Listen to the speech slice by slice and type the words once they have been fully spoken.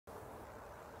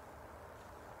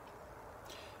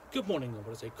Good morning on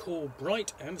what is a cool,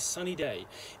 bright and sunny day.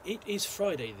 It is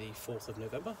Friday the 4th of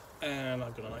November and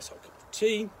I've got a nice hot cup of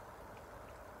tea.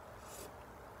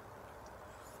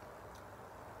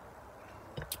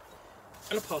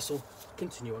 And a parcel,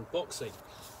 continue unboxing.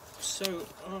 So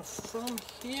from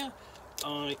here,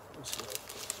 I've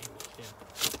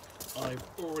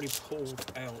already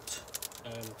pulled out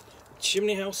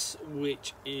Chimney House,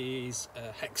 which is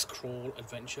a hex crawl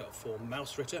adventure for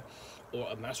Mouse Ritter or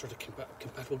a Mouse Ritter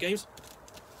compatible games.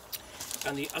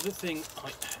 And the other thing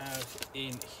I have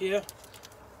in here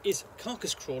is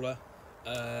Carcass Crawler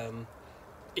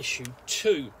issue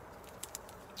 2.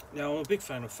 Now I'm a big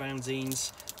fan of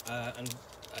fanzines, and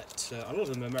a lot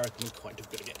of them are American and quite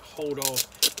difficult to get hold of,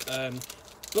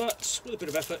 but with a bit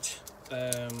of effort,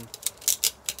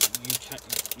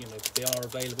 they are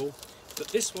available. But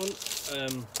this one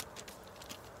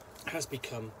has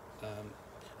become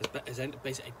as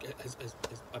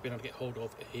I've been able to get hold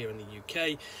of here in the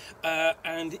UK,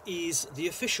 and is the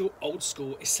official Old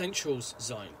School Essentials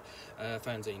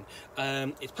fanzine.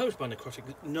 It's published by Necrotic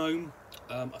Gnome.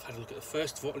 I've had a look at the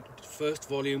first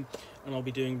volume, and I'll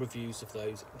be doing reviews of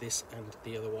those, this and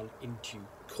the other one, in due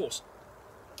course.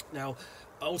 Now,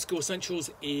 Old School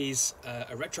Essentials is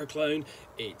a retro clone.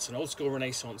 It's an old school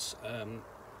Renaissance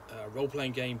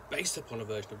role-playing game based upon a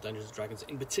version of Dungeons & Dragons,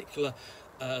 in particular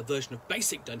a version of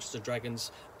basic Dungeons &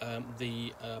 Dragons,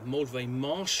 the Moldvay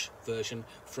Marsh version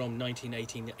from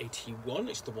 1981.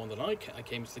 It's the one that I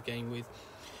came into the game with.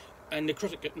 And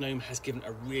Necrotic Gnome has given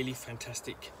a really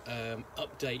fantastic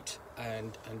update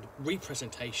and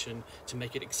representation to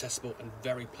make it accessible and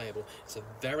very playable. It's a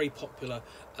very popular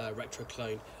retro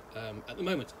clone at the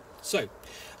moment. So,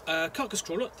 Carcass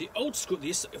Crawler, the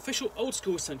official Old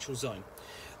School Essentials zine.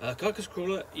 Carcass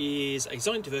Crawler is a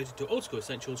zine devoted to Old School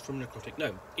Essentials from Necrotic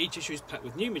Gnome. Each issue is packed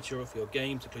with new material for your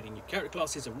games, including new character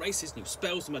classes and races, new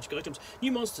spells and magic items,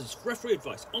 new monsters, referee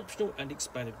advice, optional and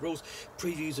expanded rules,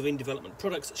 previews of in-development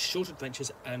products, short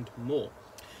adventures and more.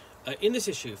 In this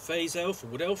issue, Phase Elf,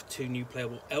 Wood Elf, 2 new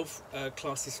playable elf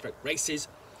classes / races,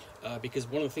 because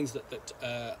one of the things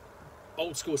that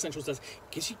Old School Essentials does,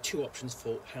 gives you 2 options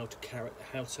for how to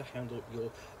handle your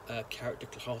character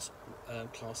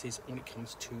classes when it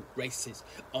comes to races,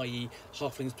 i.e.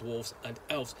 halflings, dwarves and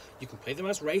elves. You can play them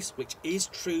as race, which is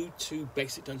true to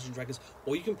basic Dungeons & Dragons,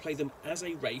 or you can play them as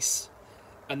a race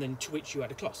and then to which you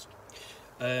add a class.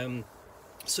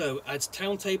 So adds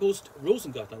town tables, rules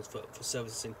and guidelines for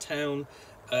services in town,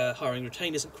 hiring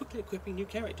retainers and quickly equipping new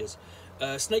characters.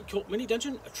 Snake Cult mini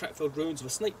dungeon, a track-filled ruins of a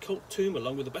snake cult tomb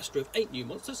along with a bestiary of 8 new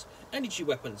monsters and new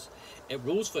weapons.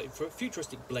 Rules for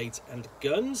futuristic blades and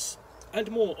guns,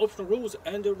 and more optional rules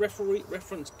and a referee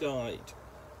reference guide.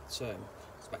 So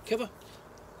it's back cover,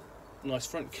 nice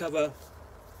front cover,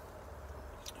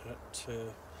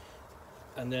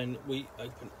 and then we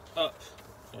open up.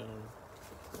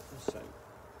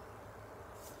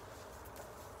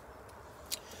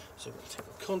 So we'll take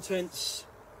the contents,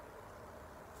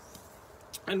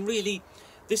 and really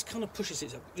this kind of pushes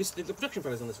it. The production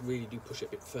values on this really do push it a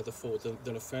bit further forward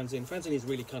than a fanzine. Fanzine is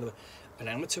really kind of an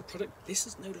amateur product. This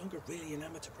is no longer really an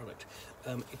amateur product.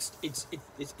 It's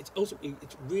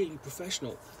really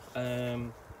professional.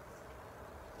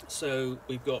 So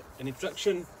we've got an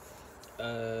introduction,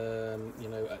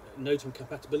 note on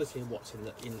compatibility and what's in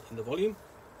the volume.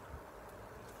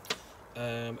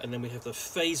 And then we have the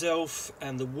Phase Elf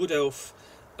and the Wood Elf,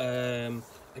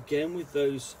 again with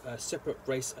those separate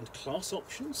race and class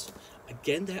options.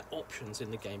 Again, they're options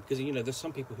in the game, because there's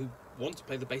some people who want to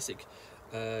play the basic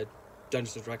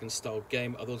Dungeons & Dragons style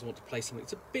game, others want to play something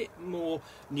that's a bit more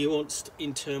nuanced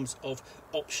in terms of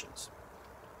options.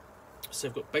 So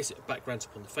we've got basic backgrounds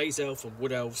upon the Phase Elf and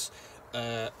Wood Elves,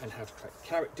 and how to create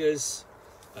characters,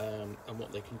 and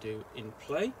what they can do in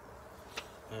play.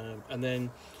 And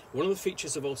then one of the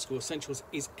features of Old School Essentials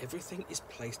is everything is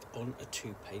placed on a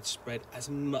 2-page spread as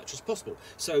much as possible.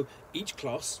 So each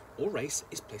class or race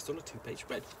is placed on a 2-page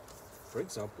spread. For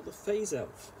example, the Phase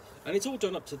Elf. And it's all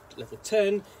done up to level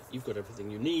 10. You've got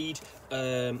everything you need,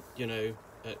 covering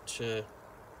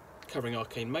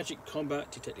arcane magic, combat,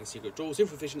 detecting secret doors,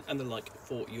 infravision and the like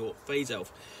for your Phase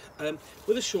Elf.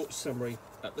 With a short summary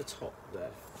at the top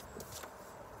there.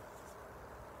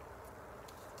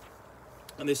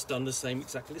 And this is done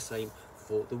exactly the same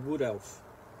for the Wood Elf.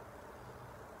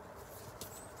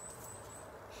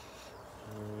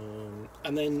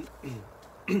 And then,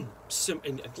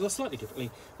 slightly differently,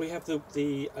 we have the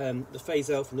Phase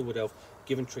Elf and the Wood Elf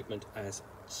given treatment as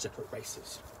separate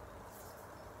races.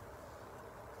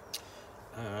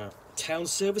 Town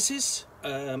services,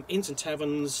 inns and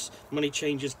taverns, money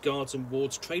changers, guards and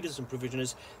wards, traders and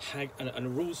provisioners,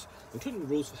 and rules, including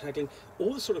rules for haggling,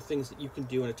 all the sort of things that you can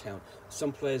do in a town.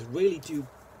 Some players really do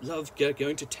love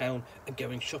going to town and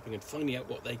going shopping and finding out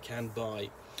what they can buy.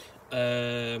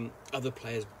 Other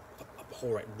players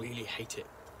abhor it, really hate it.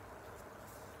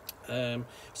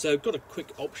 So got a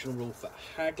quick optional rule for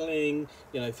haggling,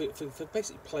 you know, for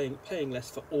basically paying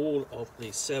less for all of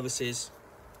these services.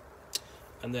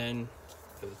 And then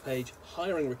over the page,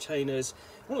 hiring retainers.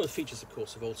 One of the features, of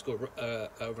course, of old school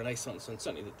Renaissance and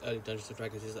certainly the early Dungeons and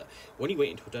Dragons is that when you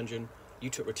went into a dungeon, you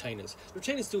took retainers. The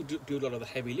retainers still do a lot of the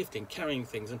heavy lifting, carrying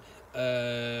things and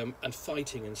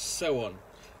fighting and so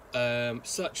on,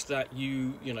 such that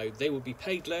you know they would be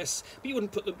paid less, but you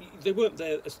wouldn't put them. They weren't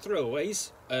there as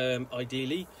throwaways,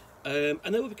 ideally, and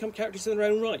they would become characters in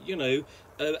their own right. You know,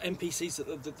 NPCs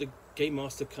that the game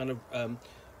master kind of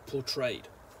portrayed.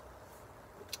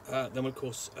 Then, of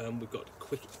course, we've got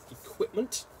quick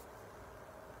equipment.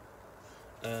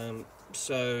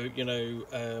 So, you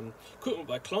know, equipment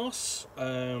by class,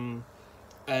 and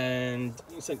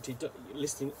essentially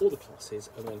listing all the classes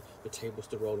and then the tables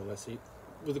to roll on there. So,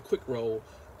 with a quick roll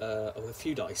of a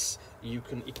few dice, you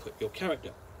can equip your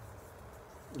character.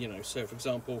 You know, so for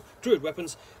example, druid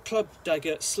weapons, club,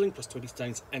 dagger, sling plus 20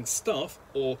 stones, and staff,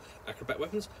 or acrobat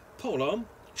weapons, polearm,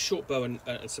 short bow and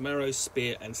some arrows,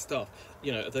 spear and staff.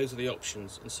 You know, those are the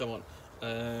options and so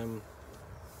on.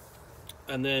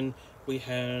 And then we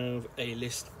have a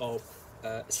list of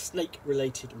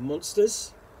snake-related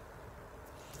monsters.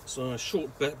 So a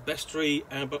short bestiary,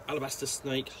 alabaster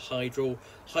snake, hydral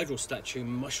statue,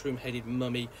 mushroom-headed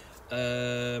mummy,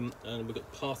 and we've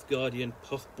got path guardian,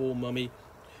 puffball mummy,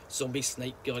 zombie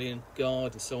snake guardian,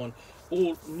 guard, and so on.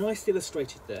 All nicely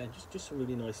illustrated there. Just some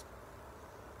really nice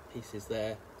pieces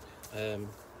there.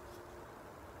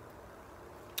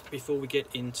 Before we get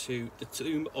into the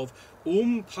tomb of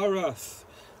Parath.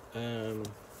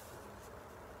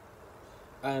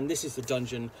 And this is the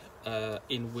dungeon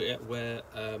in where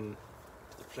the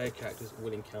player characters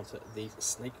will encounter these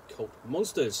snake cult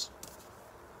monsters.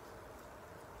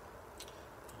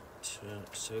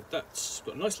 So that's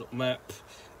got a nice little map.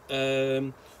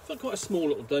 It's not quite a small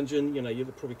little dungeon. You know, you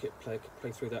could probably play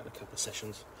through that in a couple of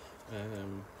sessions.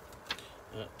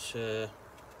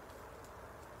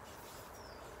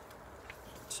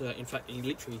 In fact, it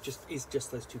literally is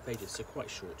just those 2 pages, so quite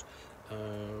short.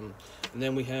 And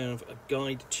then we have a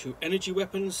guide to energy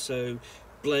weapons, so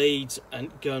blades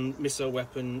and gun, missile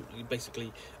weapon,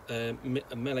 basically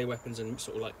melee weapons and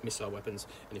sort of like missile weapons,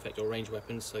 and in fact your range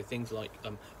weapons, so things like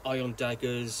ion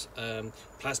daggers,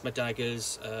 plasma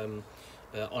daggers,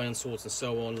 iron swords and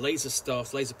so on, laser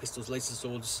staffs, laser pistols, laser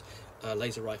swords,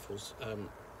 laser rifles,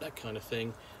 that kind of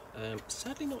thing.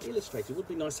 Sadly not illustrated. It would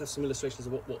be nice to have some illustrations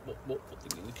of what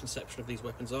the conception of these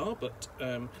weapons are, but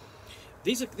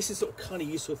this is sort of kind of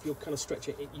useful if you're kind of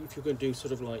stretching, if you're going to do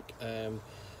sort of like an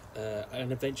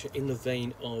adventure in the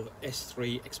vein of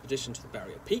S3 Expedition to the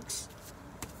Barrier Peaks,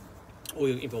 or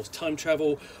it involves time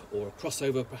travel, or a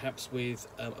crossover perhaps with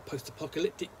a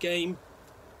post-apocalyptic game.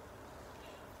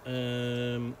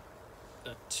 And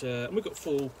we've got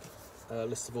full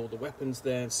list of all the weapons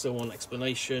there and so on,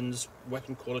 explanations,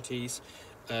 weapon qualities,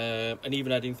 and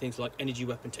even adding things like energy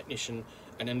weapon technician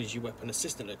and energy weapon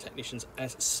assistant technicians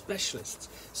as specialists.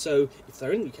 So if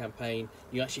they're in the campaign,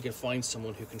 you actually can find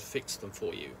someone who can fix them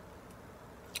for you.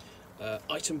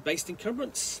 Item-based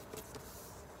encumbrance,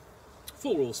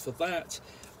 4 rules for that.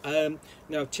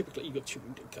 Now typically you've got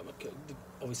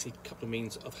obviously a couple of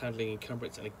means of handling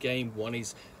encumbrance in a game. One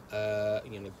is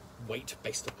you know, weight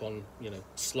based upon, you know,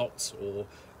 slots, or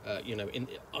you know, in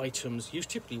items used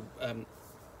typically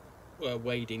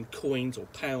weighed in coins or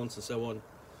pounds and so on.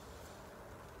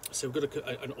 So we've got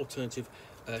an alternative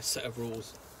set of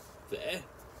rules there.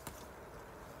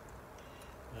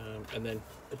 And then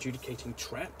adjudicating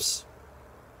traps,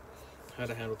 how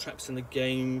to handle traps in the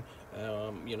game,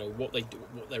 you know, what they do,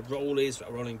 what their role is,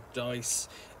 rolling dice,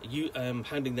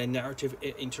 handling their narrative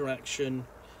interaction.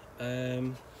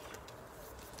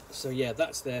 So yeah,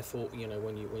 that's there for, you know,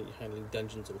 when you're handling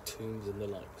dungeons or tombs and the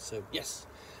like. So yes,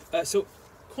 so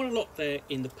quite a lot there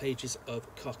in the pages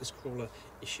of Carcass Crawler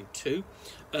issue 2.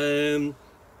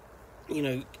 You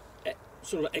know,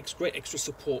 sort of great extra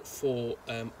support for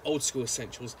old school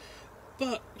essentials,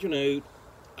 but you know,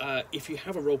 if you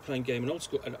have a role-playing game, an old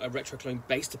school, a retro clone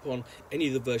based upon any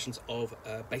of the versions of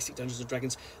basic Dungeons and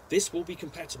Dragons, this will be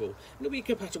compatible. And it'll be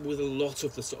compatible with a lot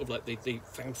of the sort of like the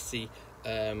fantasy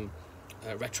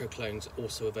retro clones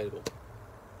also available.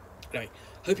 Anyway,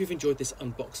 hope you've enjoyed this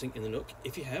unboxing in the Nook.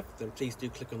 If you have, then please do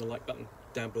click on the like button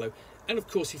down below. And of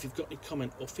course, if you've got any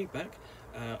comment or feedback,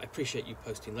 I appreciate you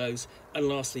posting those. And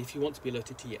lastly, if you want to be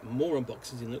alerted to yet more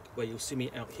unboxings in the Nook, where you'll see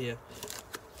me out here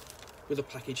with a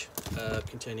package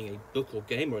containing a book or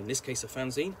game, or in this case a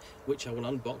fanzine, which I will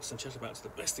unbox and chat about to the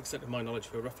best extent of my knowledge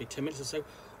for roughly 10 minutes or so,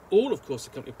 all of course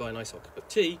accompanied by a nice hot cup of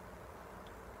tea,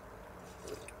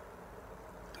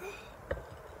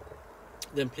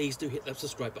 then please do hit that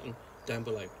subscribe button down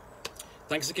below.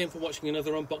 Thanks again for watching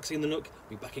another unboxing in the Nook.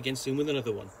 Be back again soon with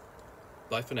another one.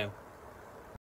 Bye for now.